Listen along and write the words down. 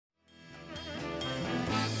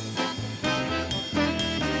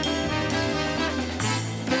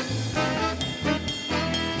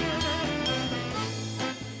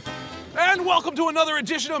welcome to another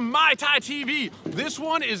edition of My Thai TV. This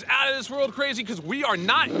one is out of this world crazy because we are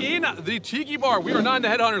not in the Tiki Bar. We are not in the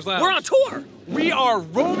Headhunters Lounge. We're on tour. We are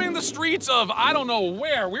roaming the streets of I don't know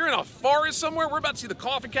where. We're in a forest somewhere. We're about to see the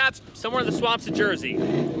Koffin Kats. Somewhere in the swamps of Jersey.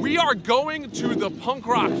 We are going to the punk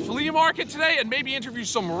rock flea market today and maybe interview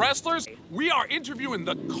some wrestlers. We are interviewing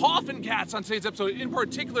the Koffin Kats on today's episode, in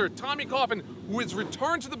particular Tommy Koffin, who has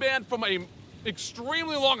returned to the band from a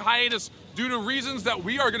extremely long hiatus due to reasons that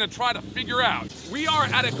we are going to try to figure out. We are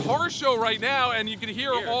at a car show right now and you can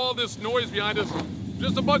hear all this noise behind us.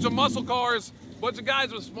 Just a bunch of muscle cars, bunch of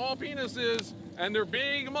guys with small penises and their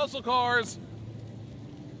big muscle cars.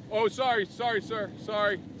 Oh, sorry, sir.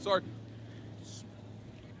 Sorry.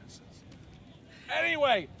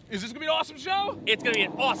 Anyway, is this going to be an awesome show? It's going to be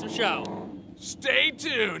an awesome show. Stay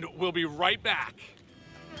tuned. We'll be right back.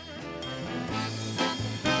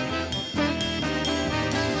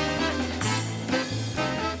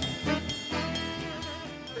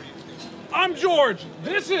 I'm George,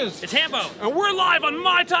 it's Hambone. And we're live on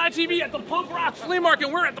My Thai TV at the Punk Rock Flea Market,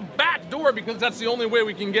 and we're at the back door because that's the only way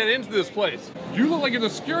we can get into this place. You look like you're the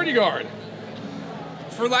security guard.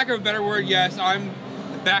 For lack of a better word, yes, I'm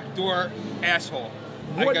the back door asshole.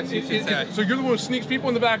 I guess you should say. So you're the one who sneaks people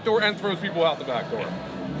in the back door and throws people out the back door?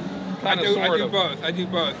 I do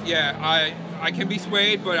both, yeah. I can be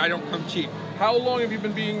swayed, but I don't come cheap. How long have you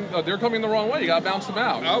been being, they're coming the wrong way, you gotta bounce them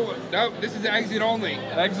out. Oh, no, this is exit only.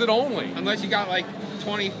 Exit only? Unless you got like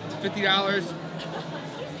 $20 to $50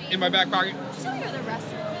 in my back pocket. Show me where the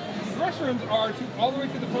restrooms. The restrooms are all the way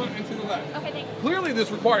to the front and to the left. Okay, thank you. Clearly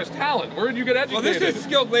this requires talent. Where did you get educated? Well, this is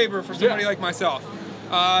skilled labor for somebody like myself.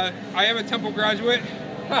 I am a Temple graduate.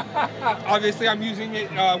 Obviously, I'm using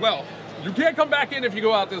it well. You can't come back in if you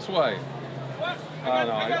go out this way. What?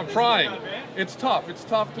 I'm trying. It's tough. It's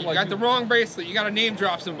tough to You got the wrong bracelet. You got to name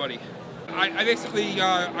drop somebody. I basically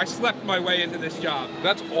I slept my way into this job.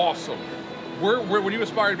 That's awesome. Where do you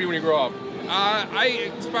aspire to be when you grow up?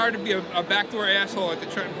 I aspire to be a backdoor asshole at the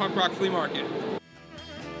Trenton Punk Rock Flea Market.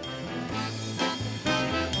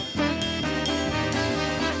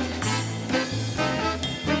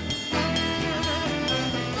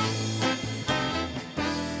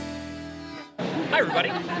 Hi, everybody.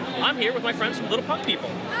 I'm here with my friends from Little Punk People.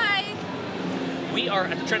 Hi. We are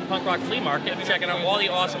at the Trenton Punk Rock Flea Market checking out all the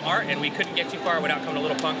awesome art, and we couldn't get too far without coming to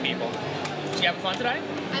Little Punk People. Did you have fun today?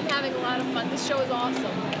 I'm having a lot of fun. This show is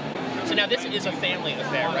awesome. So now this is a family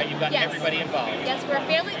affair, right? You've got everybody involved. Yes, we're a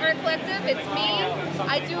family art collective. It's me.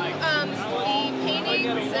 I do the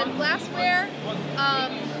paintings and glassware,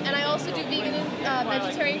 and I also do vegan and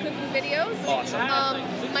vegetarian cooking videos.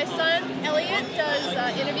 Awesome. My son, Elliot,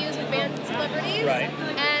 does interviews with bands and celebrities. Right.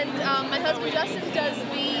 And my husband, Justin, does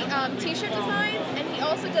the t-shirt designs, and he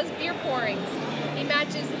also does beer pourings. He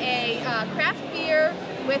matches a craft beer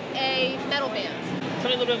with a metal band. Tell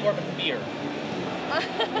me a little bit more about the beer.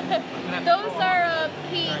 Those are,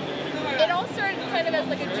 it all started kind of as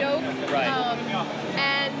like a joke. Right.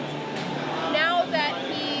 And now that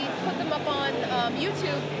he put them up on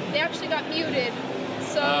YouTube, they actually got muted.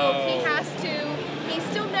 So he has to, he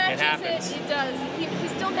still matches it. It does. He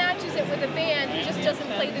still matches it with a band. He just doesn't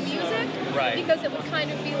play the music. Right. Because it would kind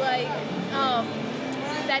of be like,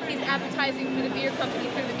 that he's advertising for the beer company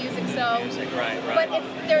through the music, so. Right. But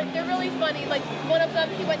they're really funny. Like one of them,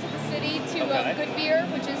 he went to the city to Good Beer,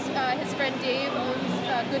 which is his friend Dave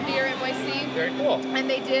owns Good Beer NYC. Very cool. And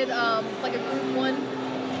they did like a group one,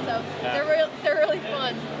 so they're really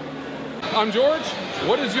fun. I'm George.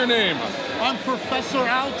 What is your name? I'm Professor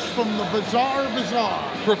Ouch from the Bizarre Bazaar.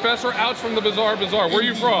 Professor Ouch from the Bizarre Bazaar. Where are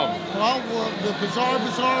you from? Well, the Bizarre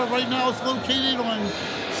Bazaar right now is located on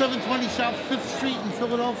 720 South 5th Street in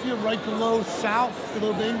Philadelphia, right below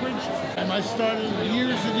Bainbridge. And I started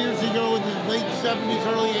years and years ago in the late 70s,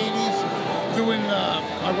 early 80s, doing,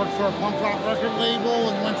 I worked for a punk rock record label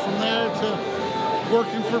and went from there to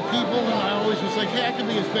working for people, and I always was like, hey, I can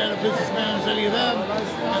be as bad a businessman as any of them.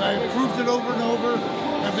 And I proved it over and over.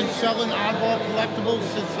 I've been selling oddball collectibles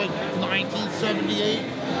since like 1978.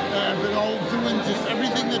 And I've been all doing just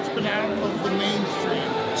everything that's been out of the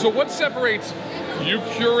mainstream. So what separates you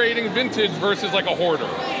curating vintage versus like a hoarder?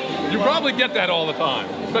 You probably get that all the time,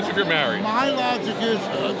 especially if you're married. My logic is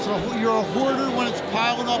you're a hoarder when it's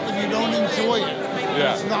piling up and you don't enjoy it.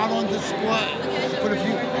 Yeah. It's not on display. But if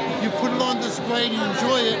you put it on display and you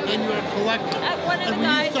enjoy it, then you're a collector. And we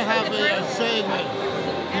used to have a saying that,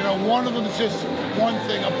 you know, one of them is just one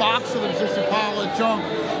thing, a box of them is just a pile of junk.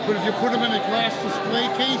 But if you put them in a glass display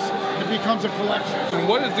case, it becomes a collection. And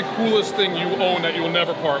what is the coolest thing you own that you will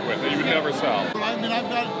never part with, that you would never sell? I mean, I've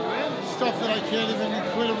got stuff that I can't even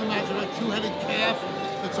quit of. I've got a two-headed calf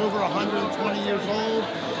that's over 120 years old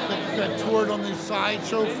that toured on the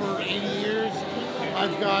sideshow for 80 years.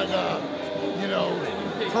 I've got, you know,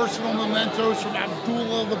 personal mementos from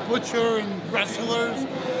Abdullah the Butcher and wrestlers.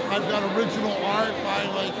 I've got original art by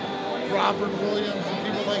like Robert Williams and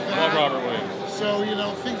people like that. Love Robert Williams. So, you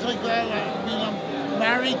know, things like that. I mean, I'm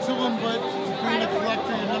married to them, but being a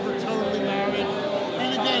collector, you're never totally married.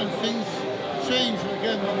 And again, things change.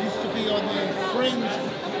 Again, what used to be on the fringe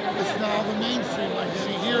is now the mainstream. Like you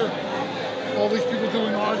see here, all these people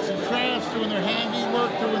doing arts and crafts, doing their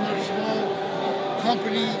handiwork, doing their small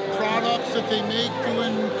company products that they make,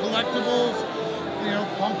 doing collectibles. You know,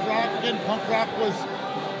 punk rock. Again, punk rock was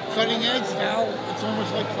cutting edge. Now it's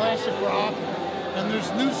almost like classic rock. And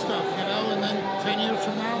there's new stuff, you know, and then 10 years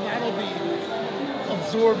from now, that'll be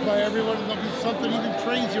absorbed by everyone, and there'll be something even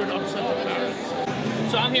crazier to upset the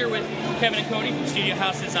parents. So I'm here with Kevin and Cody from Studio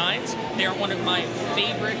House Designs. They are one of my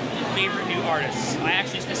favorite new artists. I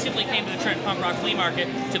actually specifically came to the Trenton Punk Rock Flea Market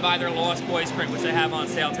to buy their Lost Boys print, which they have on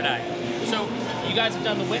sale today. So you guys have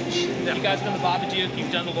done The Witch, you guys have done The Babadook,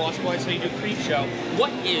 you've done The Lost Boys, so you do Creep Show.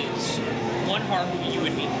 What is one horror movie you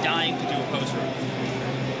would be dying to do a poster of?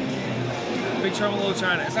 Big Trouble in Little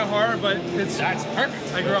China. It's not horror, but that's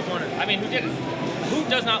perfect. I grew up on it. I mean, who didn't? Who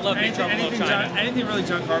does not love Big Trouble in Little China? Anything really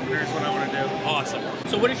John Carpenter is what I want to do. Awesome.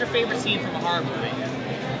 So what is your favorite scene from a horror movie?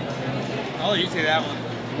 I'll let you take that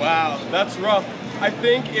one. Wow, that's rough. I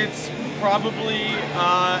think it's probably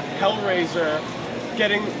Hellraiser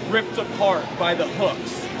getting ripped apart by the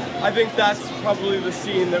hooks. I think that's probably the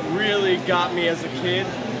scene that really got me as a kid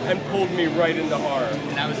and pulled me right into horror.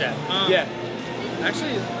 And that was it? Yeah.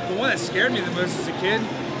 Actually, the one that scared me the most as a kid,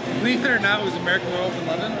 believe it or not, was American Werewolf in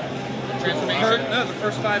London. The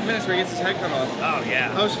first 5 minutes where he gets his head cut off. Oh,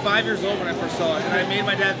 yeah. I was 5 years old when I first saw it, and I made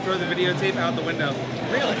my dad throw the videotape out the window.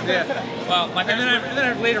 Really? Yeah. Well, my parents and then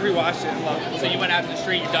I later rewatched it and loved it. So you went out to the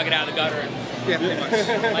street, you dug it out of the gutter, and yeah, pretty much.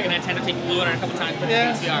 like a Nintendo tape, blew it on a couple times, put it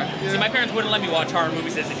in VCR. See, my parents wouldn't let me watch horror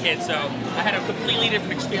movies as a kid, so I had a completely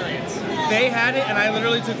different experience. They had it, and I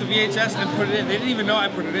literally took the VHS and put it in. They didn't even know I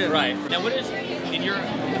put it in. Right. Now, what is, in your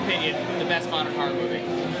opinion, the best modern horror movie?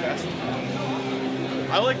 Best?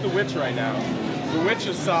 I like The Witch right now. The Witch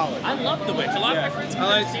is solid. I love The Witch. A lot of my friends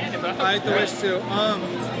can't understand it, but I like The Witch too.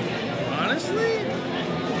 Honestly,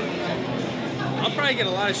 I'll probably get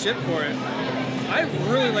a lot of shit for it. I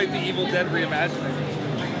really like the Evil Dead reimagining.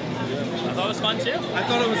 I thought it was fun too. I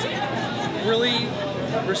thought it was really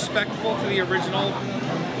respectful to the original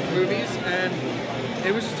movies, and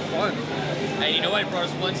it was just fun. And you know what? It brought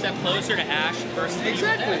us one step closer to Ash versus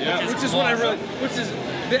exactly. Evil Dead, Which is what I really, which is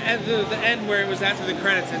the end where it was after the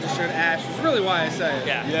credits and just showed Ash was really why I say it.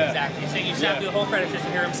 Yeah. Exactly. So you sat through the whole credits just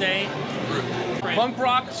to hear him say, Punk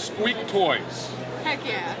rock squeak toys. Heck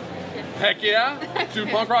yeah. Heck yeah? Do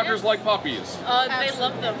punk rockers like puppies? They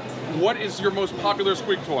love them. What is your most popular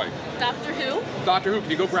squeak toy? Doctor Who. Doctor Who.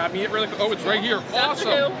 Can you go grab me it really quick? Oh, it's right here. Doctor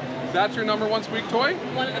Awesome. Who. That's your #1 squeak toy?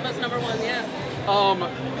 One of the most #1, yeah.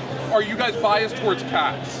 Are you guys biased towards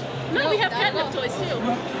cats? No, we have catnip toys too.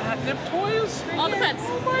 Catnip toys? All the pets.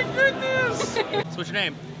 Oh my goodness. So what's your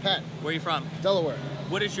name? Pat. Where are you from? Delaware.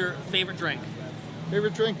 What is your favorite drink?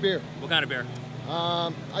 Favorite drink, beer. What kind of beer?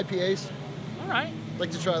 IPAs. All right.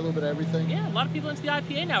 Like to try a little bit of everything. Yeah, a lot of people into the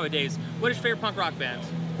IPA nowadays. What is your favorite punk rock band?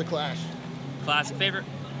 The Clash. Classic. Favorite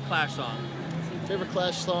Clash song? Favorite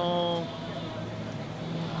Clash song?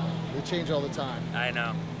 They change all the time. I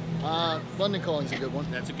know. London Calling's a good one.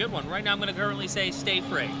 That's a good one. Right now I'm going to currently say Stay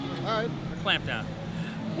Free. All right. Or Clamp Down.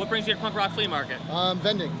 What brings you to Punk Rock Flea Market?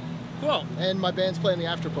 Vending. Cool. And my band's playing the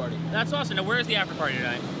after party. That's awesome. Now, where is the after party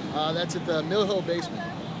tonight? That's at the Mill Hill basement.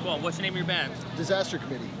 Cool. What's the name of your band? Disaster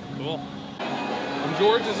Committee. Cool. I'm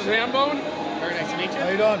George. This is Hambone. Very nice to meet you. How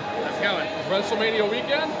you doing? How's it going? WrestleMania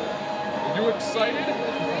weekend. Are you excited?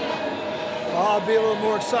 I'll be a little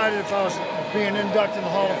more excited if I was being inducted in the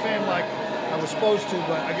Hall of Fame like I was supposed to,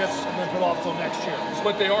 but I guess I'm going to put off till next year.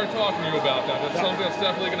 But they are talking to you about that. That's something that's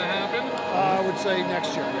definitely going to happen? I would say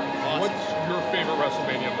next year, yeah. Awesome. What's your favorite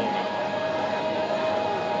WrestleMania moment?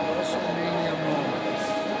 WrestleMania moments.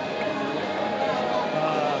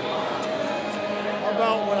 How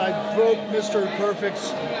about when I broke Mr.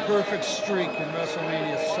 Perfect's perfect streak in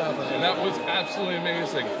WrestleMania 7? And that was absolutely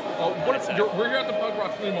amazing. We're here at the Punk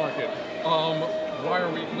Rock Flea Market. Why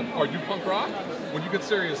are we? Are you punk rock? Would you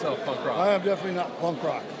consider yourself punk rock? I am definitely not punk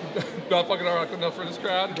rock. Not punk rock enough for this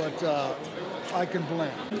crowd? But I can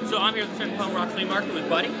blend. So I'm here at the Trenton Punk Rock Flea Market with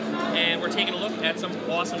Buddy, and we're taking a look at some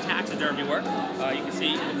awesome taxidermy work. You can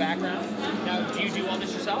see in the background. Now, do you do all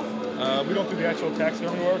this yourself? We don't do the actual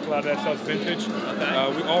taxidermy work. A lot of that stuff's vintage.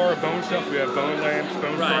 Okay. All our bone stuff, we have bone lamps,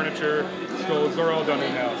 bone furniture, skulls, they're all done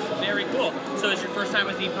in-house. Very cool. So is your first time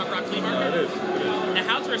at the Punk Rock Flea Market? It is. Now,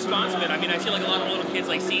 how's the response been? I mean, I feel like a lot of little kids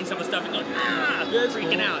like seeing some of the stuff and going,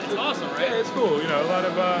 freaking out. It's awesome, right? Yeah, it's cool. You know, a lot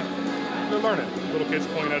of, they're learning. Little kids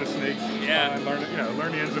pointing out of snakes. Yeah.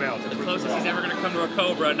 Learn the ins and outs. The closest he's ever going to come to a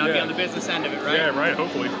cobra and not be on the business end of it, right? Yeah, right,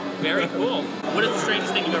 hopefully. Very cool. What is the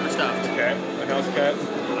strangest thing you've ever stuffed? A cat, a house cat.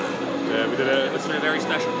 Yeah, we did It's a very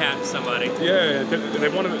special cat to somebody. Yeah, they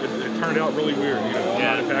wanted it turned out really weird, you know, I'm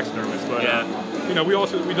not a taxidermist, but you know, we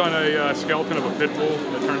done a skeleton of a pit bull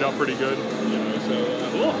that turned out pretty good, you know, so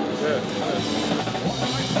cool.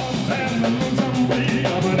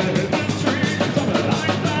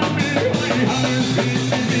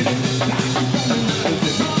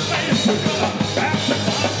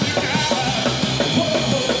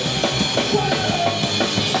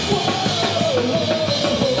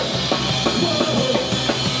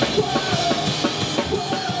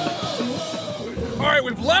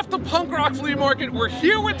 We've left the Punk Rock Flea Market. We're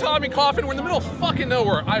here with Tommy Koffin. We're in the middle of fucking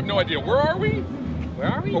nowhere. I have no idea. Where are we? Where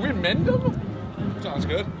are we? Are we in Mendham? Sounds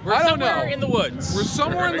good. I don't know. Somewhere in the woods. We're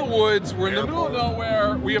somewhere in the woods. We're in the middle of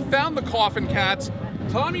nowhere. We have found the Koffin Kats.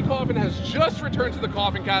 Tommy Koffin has just returned to the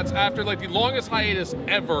Koffin Kats after like the longest hiatus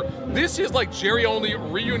ever. This is like Jerry Only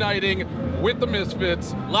reuniting with the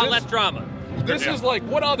Misfits. A lot less drama. This is like,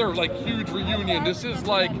 what other like huge reunion? This is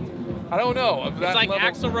like, I don't know. Of that it's like level.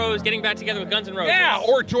 Axl Rose getting back together with Guns N' Roses. Yeah,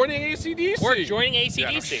 or joining AC/DC. Or joining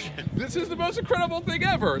AC/DC. Yeah. This is the most incredible thing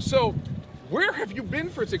ever. So, where have you been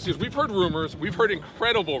for 6 years? We've heard rumors. We've heard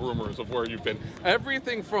incredible rumors of where you've been.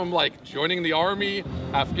 Everything from like joining the army,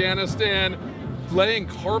 Afghanistan, laying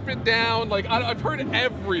carpet down. Like, I've heard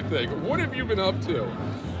everything. What have you been up to?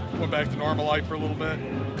 Went back to normal life for a little bit.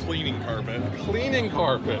 Cleaning carpet. Cleaning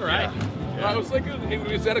carpet. Right. Yeah. I was like,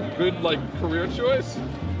 is that a good like career choice?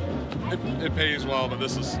 It pays well, but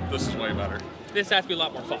this is way better. This has to be a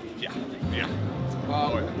lot more fun. Yeah.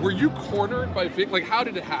 Were you cornered by Vic? Like, how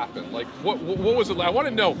did it happen? Like, what was it like? I want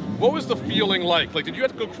to know, what was the feeling like? Like, did you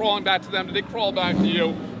have to go crawling back to them? Did they crawl back to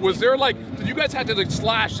you? Was there like, did you guys have to like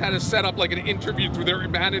Slash had to set up like an interview through their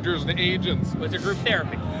managers and agents? Was there group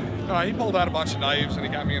therapy? No, he pulled out a bunch of knives and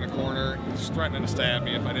he got me in a corner. He was threatening to stab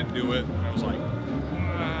me if I didn't do it. And I was like,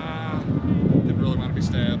 didn't really want to be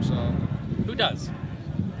stabbed, so. Who does?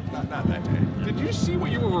 Not that day. Did you see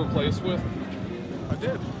what you were replaced with? I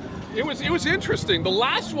did. It was interesting. The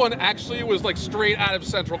last one actually was like straight out of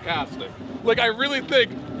Central Casting. Like, I really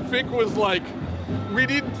think Vic was like, we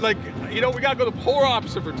need like, you know, we gotta go the polar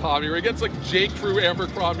opposite for Tommy, where he gets like J. Crew,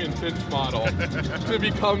 Abercrombie and Finch model to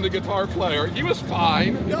become the guitar player. He was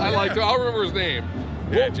fine. I liked him. I'll remember his name.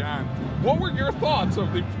 Yeah, John. What were your thoughts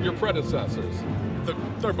of your predecessors?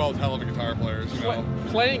 They're both hell of guitar players, you know.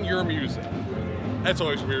 Playing your music. That's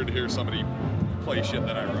always weird to hear somebody play shit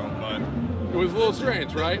that I wrote, but it was a little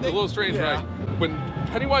strange, right? A little strange, right? When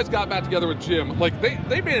Pennywise got back together with Jim, like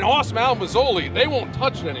they made an awesome album with Zoli. They won't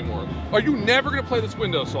touch it anymore. Are you never gonna play the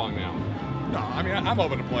Squindo song now? No, I mean I'm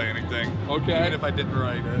open to play anything. Okay. Even if I didn't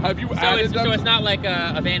write it. Have you added them? So it's not like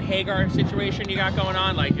a Van Hagar situation you got going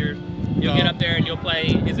on. Like you'll get up there and you'll play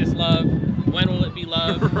 "Is This Love?" "When Will It Be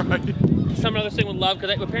Love?" Right. Some other thing with love,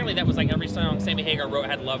 because apparently that was like every song Sammy Hagar wrote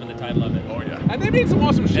had love in the title of it. Oh yeah. And they made some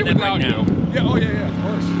awesome shit without right you. Yeah. Oh yeah. Of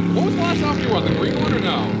course. What was the last album you were on? The green one or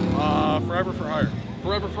no? Forever for Hire.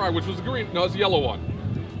 Forever for Hire, which was the green. No, it's the yellow one.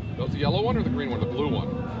 That was the yellow one or the green one? The blue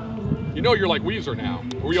one. You know, you're like Weezer now.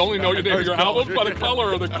 We only know your name of your album by the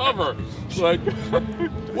color of the cover. Like,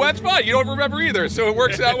 well, that's fine. You don't remember either, so it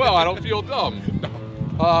works out well. I don't feel dumb.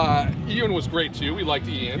 Ian was great too. We liked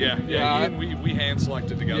Ian. Yeah. Ian, we hand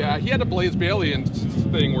selected together. Yeah, he had a Blaze Bailey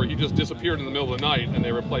thing where he just disappeared in the middle of the night and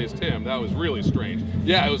they replaced him. That was really strange.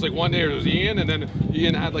 Yeah, it was like one day it was Ian, and then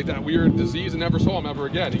Ian had like that weird disease and never saw him ever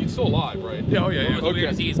again. He's still alive, right? Yeah. Oh yeah. Okay. Weird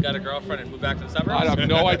disease. Got a girlfriend and moved back to the suburbs. I have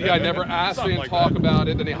no idea. I never asked him like to talk about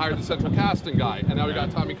it. Then he hired the Central Casting guy, and now we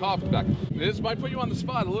got Tommy Koffin back. This might put you on the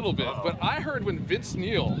spot a little bit, but I heard when Vince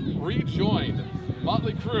Neil rejoined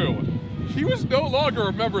Motley Crue, he was no longer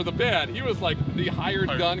a member of the band. He was like the hired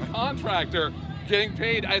gun contractor getting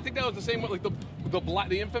paid. I think that was the same with like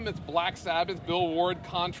the infamous Black Sabbath Bill Ward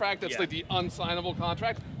contract. That's like the unsignable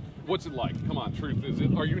contract. What's it like? Come on, truth.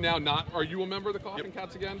 Are you now not? Are you a member of the Koffin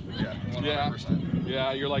Kats again? Yeah, 100%.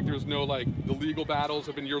 Yeah, you're like, there's no like the legal battles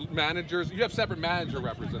have been your managers. You have separate manager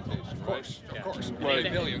representation, of course, right? Of course. Right.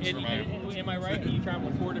 Millions for mine. Am I right? You travel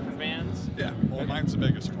with 4 different vans? Yeah. Well, mine's the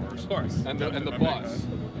biggest, of course. Of course. And the bus.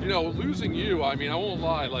 You know, losing you, I mean, I won't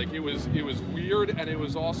lie, like, it was weird, and it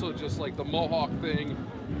was also just like the Mohawk thing.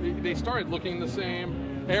 They started looking the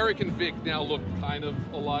same. Eric and Vic now look kind of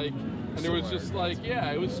alike. And there was just like,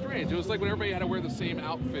 yeah, it was strange. It was like when everybody had to wear the same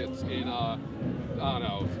outfits in, I don't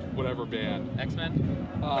know, whatever band. X-Men?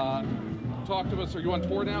 Talk to us. Are you on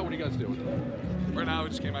tour now? What are you guys doing? Right now, we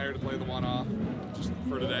just came out here to play the one-off, just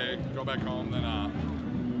for today, go back home, then,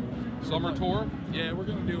 Summer tour? Yeah, we're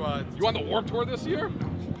gonna do, You on the Warped Tour this year?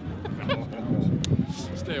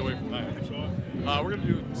 Stay away from that. We're gonna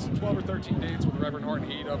do 12 or 13 dates with Reverend Horton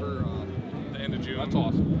Heat over the end of June. That's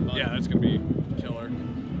awesome. Yeah, that's gonna be killer.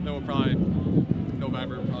 Then we'll probably,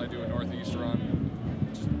 November, probably do a Northeast run.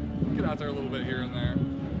 Just get out there a little bit here and there.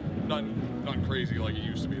 Nothing crazy like it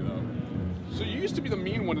used to be, though. So you used to be the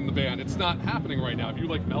mean one in the band. It's not happening right now. Have you,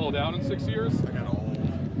 like, mellowed out in 6 years? I got old.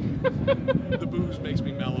 The booze makes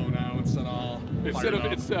me mellow now instead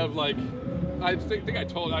of like, I think I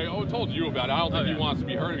told you about it. I don't think he wants to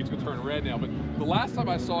be heard. He's gonna turn red now. But the last time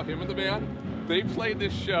I saw him in the band, they played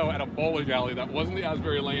this show at a bowling alley that wasn't the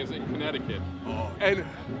Asbury Lanes in Connecticut. Oh. And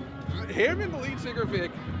him and the lead singer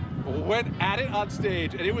Vic went at it on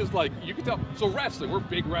stage, and it was like, you could tell. So wrestling, we're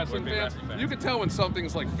big wrestling fans. You could tell when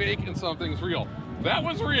something's like fake and something's real. That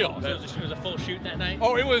was real. So it was a full shoot that night?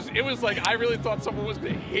 Oh, it was like, I really thought someone was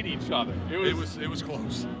gonna hit each other. It was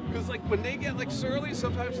close. Because like when they get like surly,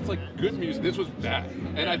 sometimes it's like good music. This was bad,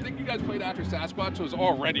 and I think you guys played after Sasquatch, so it was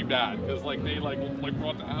already bad because like they like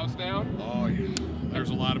brought the house down. Oh yeah, there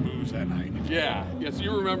was a lot of booze that night. Yeah, so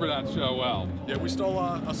you remember that show well. Yeah, we stole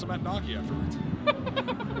a cement donkey afterwards.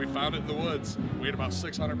 We found it in the woods. Weighed about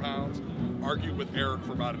 600 pounds. Argued with Eric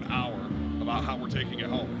for about an hour about how we're taking it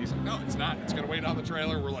home. He's like, no, it's not. It's gonna wait on the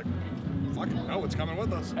trailer. We're like, fucking no, it's coming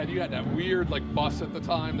with us. And you had that weird like bus at the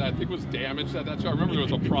time that I think was damaged at that show. I remember there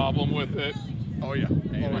was a problem with it. Oh yeah,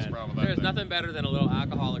 always a problem with that. There's nothing better than a little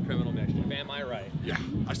alcoholic criminal mixture. Am I right? Yeah,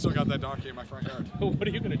 I still got that donkey in my front yard. What are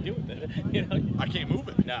you gonna do with it? You know, I can't move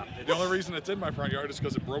it. No. The only reason it's in my front yard is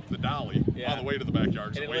because it broke the dolly on the way to the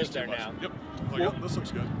backyard. And it lives there now. Yep. Like, oh, this looks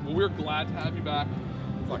good. Well, we're glad to have you back.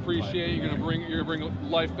 Appreciate you're gonna bring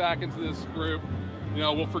life back into this group. You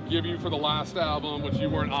know, we'll forgive you for the last album, which you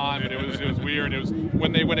weren't on, but it was weird. It was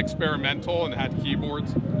when they went experimental and had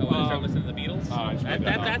keyboards. I want to start listening to the Beatles.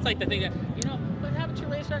 That's like the thing that, you know, what happened to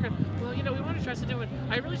your latest record? Well, you know, we want to try to do it.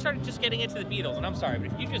 I really started just getting into the Beatles, and I'm sorry,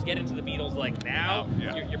 but if you just get into the Beatles like now,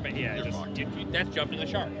 that's jumping the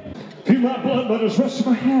shark. Feel my blood, but it's rushing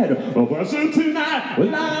my head. Well, listen tonight,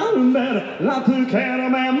 well, I'm better. Not to count a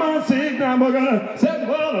man, my sick. Now we're gonna set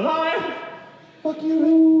the world alight. Fuck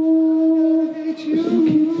you, I hate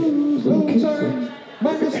you. Oh, sorry,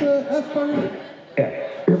 minus the F part.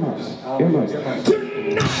 Yeah, earmuffs. Tonight!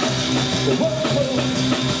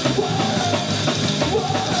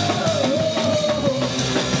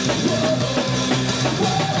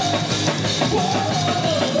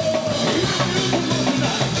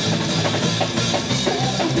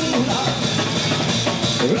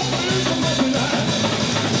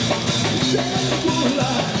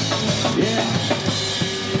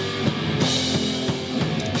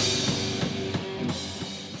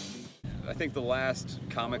 I think the last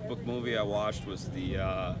comic book movie I watched was the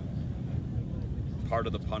part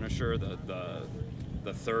of the Punisher,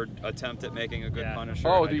 the third attempt at making a good Punisher.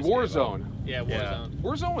 Oh, the Warzone. Yeah, Warzone.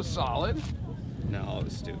 Warzone was solid. No, it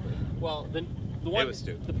was stupid. Well, the one, it was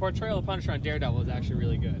stupid. The portrayal of Punisher on Daredevil was actually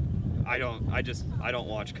really good. I don't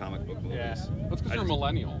watch comic book movies. Yeah. That's because you're a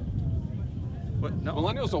millennial. What? No.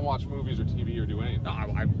 Millennials don't watch movies or TV or do anything. No,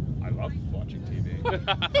 I love watching TV.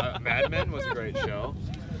 Mad Men was a great show.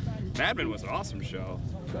 Mad Men was an awesome show.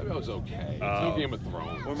 That was okay. It's no Game of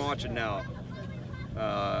Thrones. We're watching now.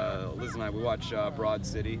 Liz and I, we watch Broad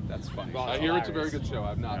City. That's funny. I hear it's a very good show.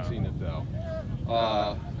 I've not seen it though.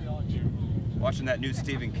 Watching that new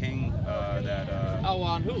Stephen King on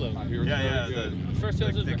Hulu. I hear it's very good. The first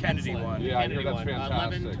episode the Kennedy one. Yeah, I hear that's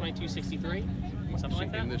fantastic. 11/22/63, something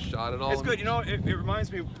like that. In this shot at all. It's good. You know, it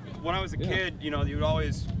reminds me when I was a kid. You know, you would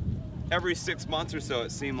always. Every 6 months or so,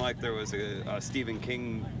 it seemed like there was a Stephen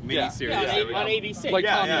King miniseries. Yeah, on ABC. Like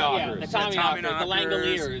Tommy Knockers. The Tommy Knockers, the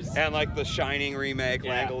Langoliers. And like the Shining remake,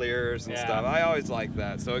 Langoliers and stuff. I always liked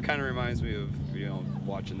that. So it kind of reminds me of, you know,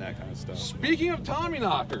 watching that kind of stuff. Speaking of Tommy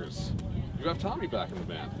Knockers, you have Tommy back in the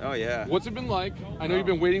band. Oh, yeah. What's it been like? I know you've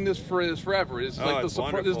been waiting this forever. It's like it's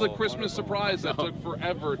this is the Christmas surprise that took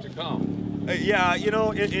forever to come. Yeah, you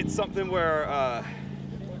know, it's something where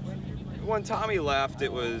when Tommy left,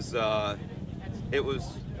 it was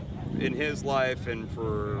in his life and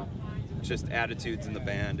for just attitudes in the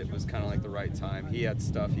band, it was kind of like the right time. He had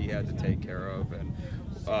stuff he had to take care of, and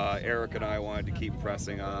Eric and I wanted to keep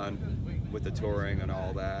pressing on. with the touring and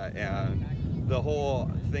all that. And the whole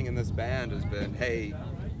thing in this band has been, hey,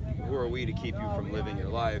 who are we to keep you from living your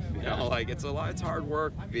life? You know, like it's hard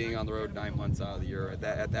work being on the road 9 months out of the year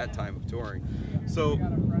at that time of touring. So,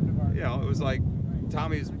 you know, it was like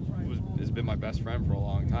Tommy's has been my best friend for a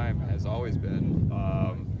long time, has always been.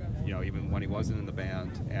 You know, even when he wasn't in the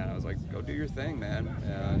band, and I was like, go do your thing, man.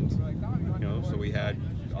 And you know, so we had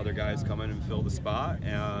other guys come in and fill the spot,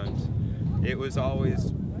 and it was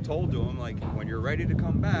always told to him, like, when you're ready to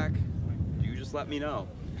come back, you just let me know.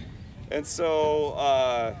 And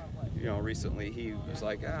so, you know, recently he was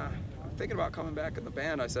like, I'm thinking about coming back in the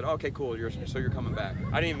band. I said, okay, cool, so you're coming back.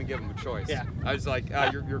 I didn't even give him a choice. Yeah. I was like,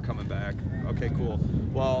 you're coming back. Okay, cool.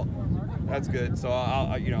 Well, that's good. So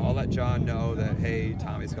I'll let John know that, hey,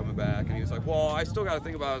 Tommy's coming back. And he was like, well, I still got to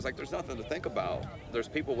think about it. I was like, there's nothing to think about. There's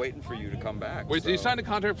people waiting for you to come back. Wait, did you sign a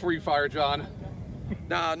contract before you fired John?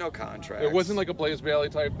 Nah, no contract. It wasn't like a Blaze Bailey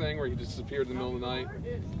type thing where he just disappeared in the middle of the night?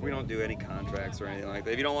 We don't do any contracts or anything like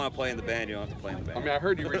that. If you don't want to play in the band, you don't have to play in the band. I mean, I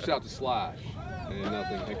heard you reached out to Slash. And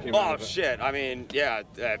nothing. It came oh, shit. I mean, yeah,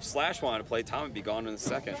 if Slash wanted to play, Tom would be gone in a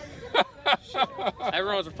second.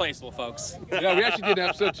 Everyone's replaceable, folks. Yeah, we actually did an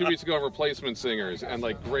episode 2 weeks ago of replacement singers, and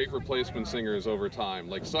like great replacement singers over time,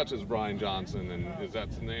 like such as Brian Johnson, and is that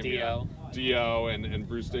his name? Dio. Dio and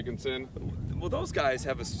Bruce Dickinson. Well, those guys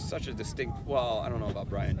have such a distinct, well, I don't know about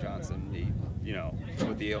Brian Johnson. You know,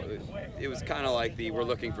 with it was kind of like we're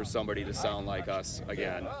looking for somebody to sound like us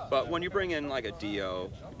again. But when you bring in like a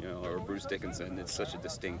Dio, you know, or Bruce Dickinson, it's such a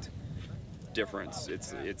distinct difference.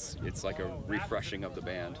 It's like a refreshing of the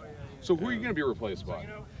band. So who are you going to be replaced by?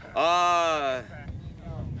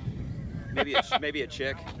 Maybe a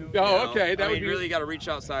chick. Oh, okay. That would really got to reach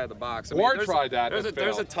outside of the box. I or mean, try that.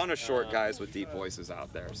 There's a ton of short guys with deep voices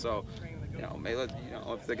out there. So, you know,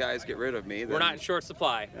 if the guys get rid of me, then we're not in short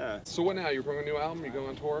supply. Yeah. So what now? You're putting a new album? You going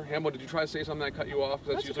on tour? Hambone, did you try to say something that cut you off?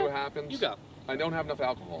 Because that's usually what happens. You go. I don't have enough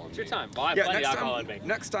alcohol. It's your time. Well, I have plenty of alcohol in me.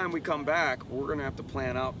 Next time we come back, we're gonna have to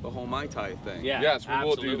plan out the whole Mai Tai thing. Yeah. Yes, we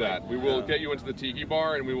will do that. We will get you into the tiki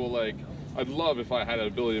bar, and we will I'd love if I had an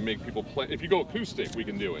ability to make people play. If you go acoustic, we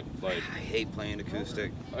can do it. Like I hate playing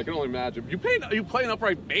acoustic. I can only imagine. You play an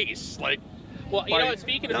upright bass, Well, you know what?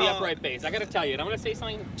 Speaking of the upright bass, I got to tell you, and I'm going to say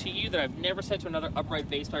something to you that I've never said to another upright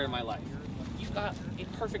bass player in my life. You've got a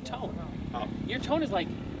perfect tone. Oh. Your tone is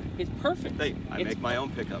it's perfect. Hey, I make my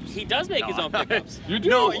own pickups. He does make his own pickups. You do.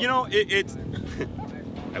 No, you know it's.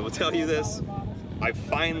 I will tell you this. I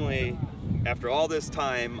finally, after all this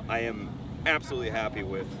time, I am absolutely happy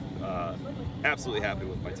with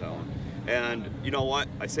my tone. And you know what?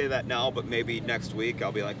 I say that now, but maybe next week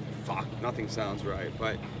I'll be like, fuck, nothing sounds right.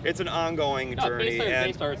 But it's an ongoing journey.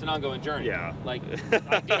 Bass player, it's an ongoing journey. Yeah.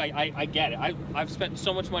 I get it. I've spent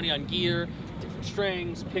so much money on gear, different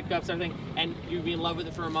strings, pickups, everything, and you'd be in love with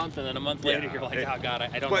it for a month, and then a month later you're like, oh God,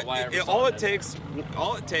 I don't know why I ever saw all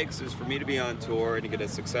it takes is for me to be on tour and to get a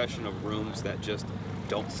succession of rooms that just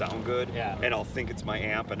don't sound good. Yeah. And I'll think it's my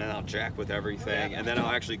amp, and then I'll jack with everything, and then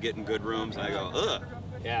I'll actually get in good rooms, and I go, ugh.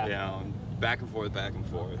 Yeah. You know, back and forth.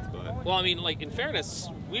 But well, I mean, in fairness,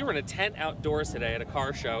 we were in a tent outdoors today at a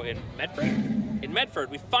car show in Medford. In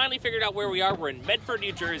Medford, we finally figured out where we are. We're in Medford,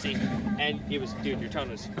 New Jersey, and it was, dude, your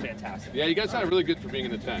tone was fantastic. Yeah, you guys sounded really good for being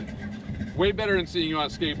in the tent. Way better than seeing you on a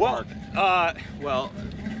skate park. Well,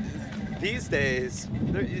 these days,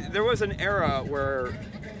 there was an era where,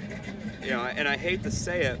 you know, and I hate to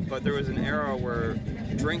say it, but there was an era where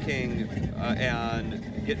drinking and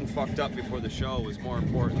getting fucked up before the show was more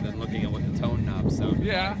important than looking at what the tone knobs sound.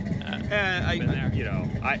 Yeah.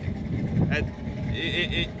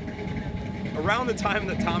 Around the time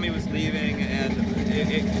that Tommy was leaving, and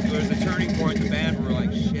it was a turning point in the band where we're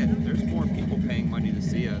like, shit, there's more people paying money to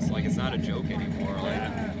see us. Like, it's not a joke anymore.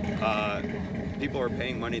 People are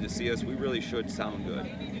paying money to see us. We really should sound good,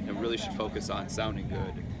 and really should focus on sounding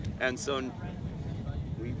good. And so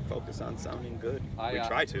we focus on sounding good. We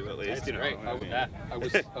try to, at least. That's great. I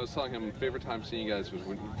was telling him favorite time seeing you guys was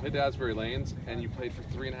when you played Asbury Lanes, and you played for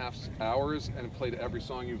 3.5 hours and played every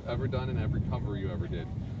song you've ever done and every cover you ever did.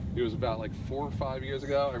 It was about 4 or 5 years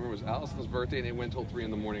ago. I remember it was Allison's birthday, and it went till 3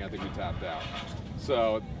 in the morning. I think we tapped out.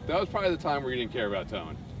 So that was probably the time where you didn't care about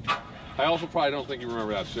tone. I also probably don't think you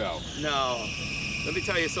remember that show. No. Let me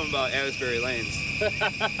tell you something about Asbury Lanes.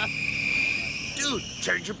 Dude,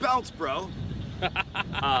 change your belts, bro.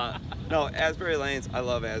 No, Asbury Lanes, I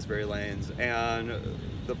love Asbury Lanes. And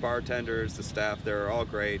the bartenders, the staff, they're all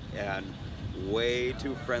great and way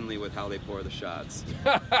too friendly with how they pour the shots.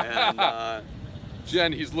 And,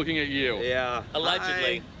 Jen, he's looking at you. Yeah.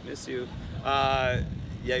 Allegedly. Hi, miss you.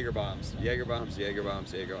 Jaeger bombs. Jaeger bombs, Jaeger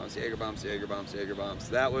bombs, Jaeger bombs, Jaeger bombs, Jaeger bombs, Jaeger bombs.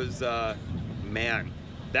 That was, man.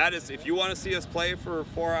 that is, if you want to see us play for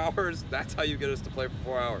 4 hours, that's how you get us to play for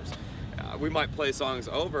 4 hours. We might play songs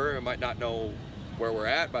over and might not know where we're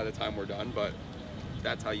at by the time we're done, but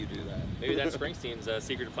that's how you do that. Maybe that's Springsteen's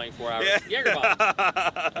secret to playing 4 hours. Jaeger bombs.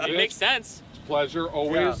 It makes sense. It's a pleasure,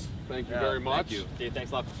 always. Yeah. Thank you very much. Thank you. Dude,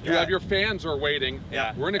 thanks a lot. You have your fans are waiting.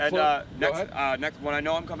 Yeah. We're in a next, when I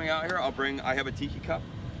know I'm coming out here, I have a tiki cup.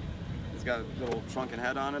 It's got a little shrunken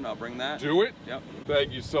head on it. I'll bring that. Do it? Yep.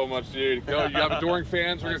 Thank you so much, dude. You have adoring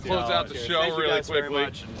fans. We're going to close out the show really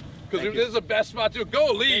quickly. Because this is the best spot to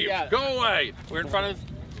go. Leave. Go away. We're in front of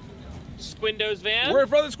Squindo's van. We're in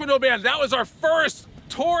front of the Squindo band. That was our first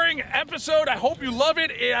touring episode. I hope you love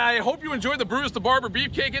it. I hope you enjoyed the Brutus the Barber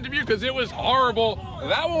Beefcake interview because it was horrible.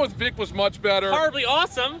 That one with Vic was much better. Horribly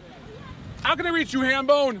awesome. How can I reach you,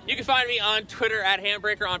 Hambone? You can find me on Twitter at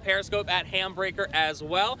Hambreaker, on Periscope at Hambreaker as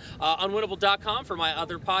well. Unwinnable.com for my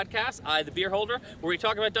other podcast, I the Beer Holder, where we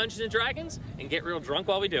talk about Dungeons and Dragons and get real drunk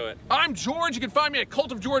while we do it. I'm George. You can find me at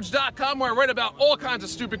cultofgeorge.com where I write about all kinds of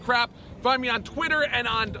stupid crap. Find me on Twitter and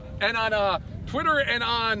on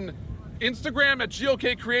Instagram at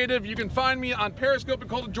GOK Creative. You can find me on Periscope at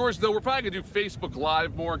Cult of George, though we're probably gonna do Facebook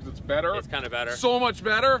Live more because it's better. It's kind of better. So much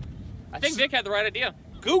better. I think Vic had the right idea.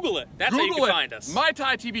 Google it. That's how you can find us. My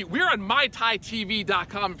Thai TV. We're on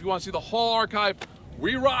mythaitv.com if you want to see the whole archive.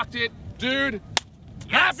 We rocked it, dude.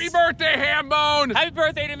 Yes. Happy birthday, Hambone. Happy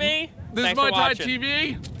birthday to me. This is My Thai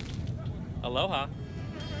TV. Aloha.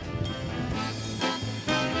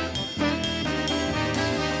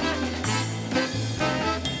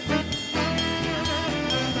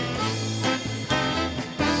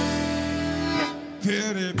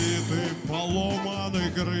 Перебиты,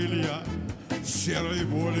 поломаны крылья, серой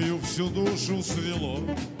болью всю душу свело,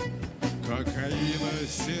 кокаина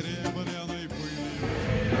серебряной пылью.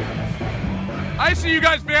 I see you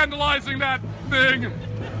guys vandalizing that thing.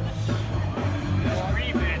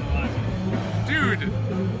 Dude,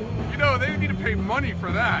 you know, they need to pay money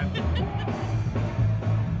for that.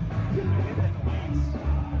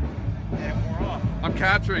 I'm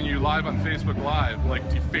capturing you live on Facebook Live, like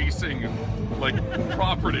defacing like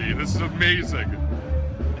property. This is amazing.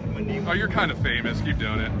 Oh, you're kind of famous. Keep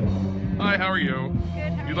doing it. Hi, how are you?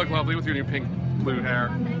 Good. You look lovely with your new pink blue hair.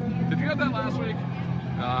 Did you have that last week?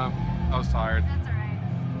 I was tired. That's all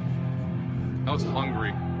right. I was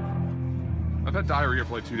hungry. I've had diarrhea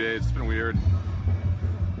for like 2 days. It's been weird.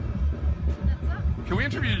 Can we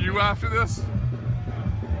interview you after this?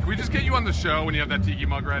 Can we just get you on the show when you have that tiki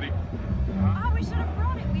mug ready? Oh, we should have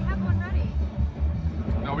brought it. We have one ready.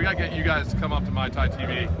 No, we gotta get you guys to come up to My Thai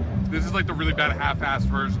TV. This is like the really bad half-assed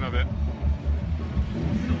version of it.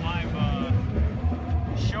 This is the live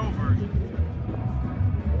show version.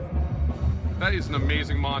 That is an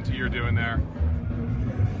amazing Monty you're doing there.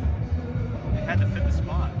 It had to fit the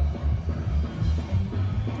spot.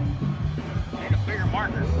 Need a bigger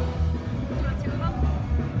marker.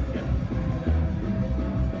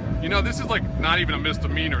 You know, this is like not even a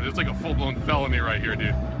misdemeanor. This is like a full-blown felony right here,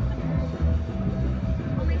 dude.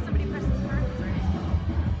 Only if somebody presses charges, right?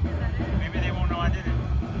 Is that it? Maybe they won't know I did it.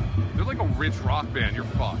 They're like a rich rock band. You're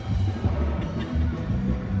fucked.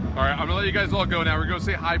 All right, I'm gonna let you guys all go now. We're gonna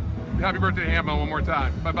say hi, happy birthday to Hambone one more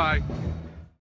time. Bye-bye.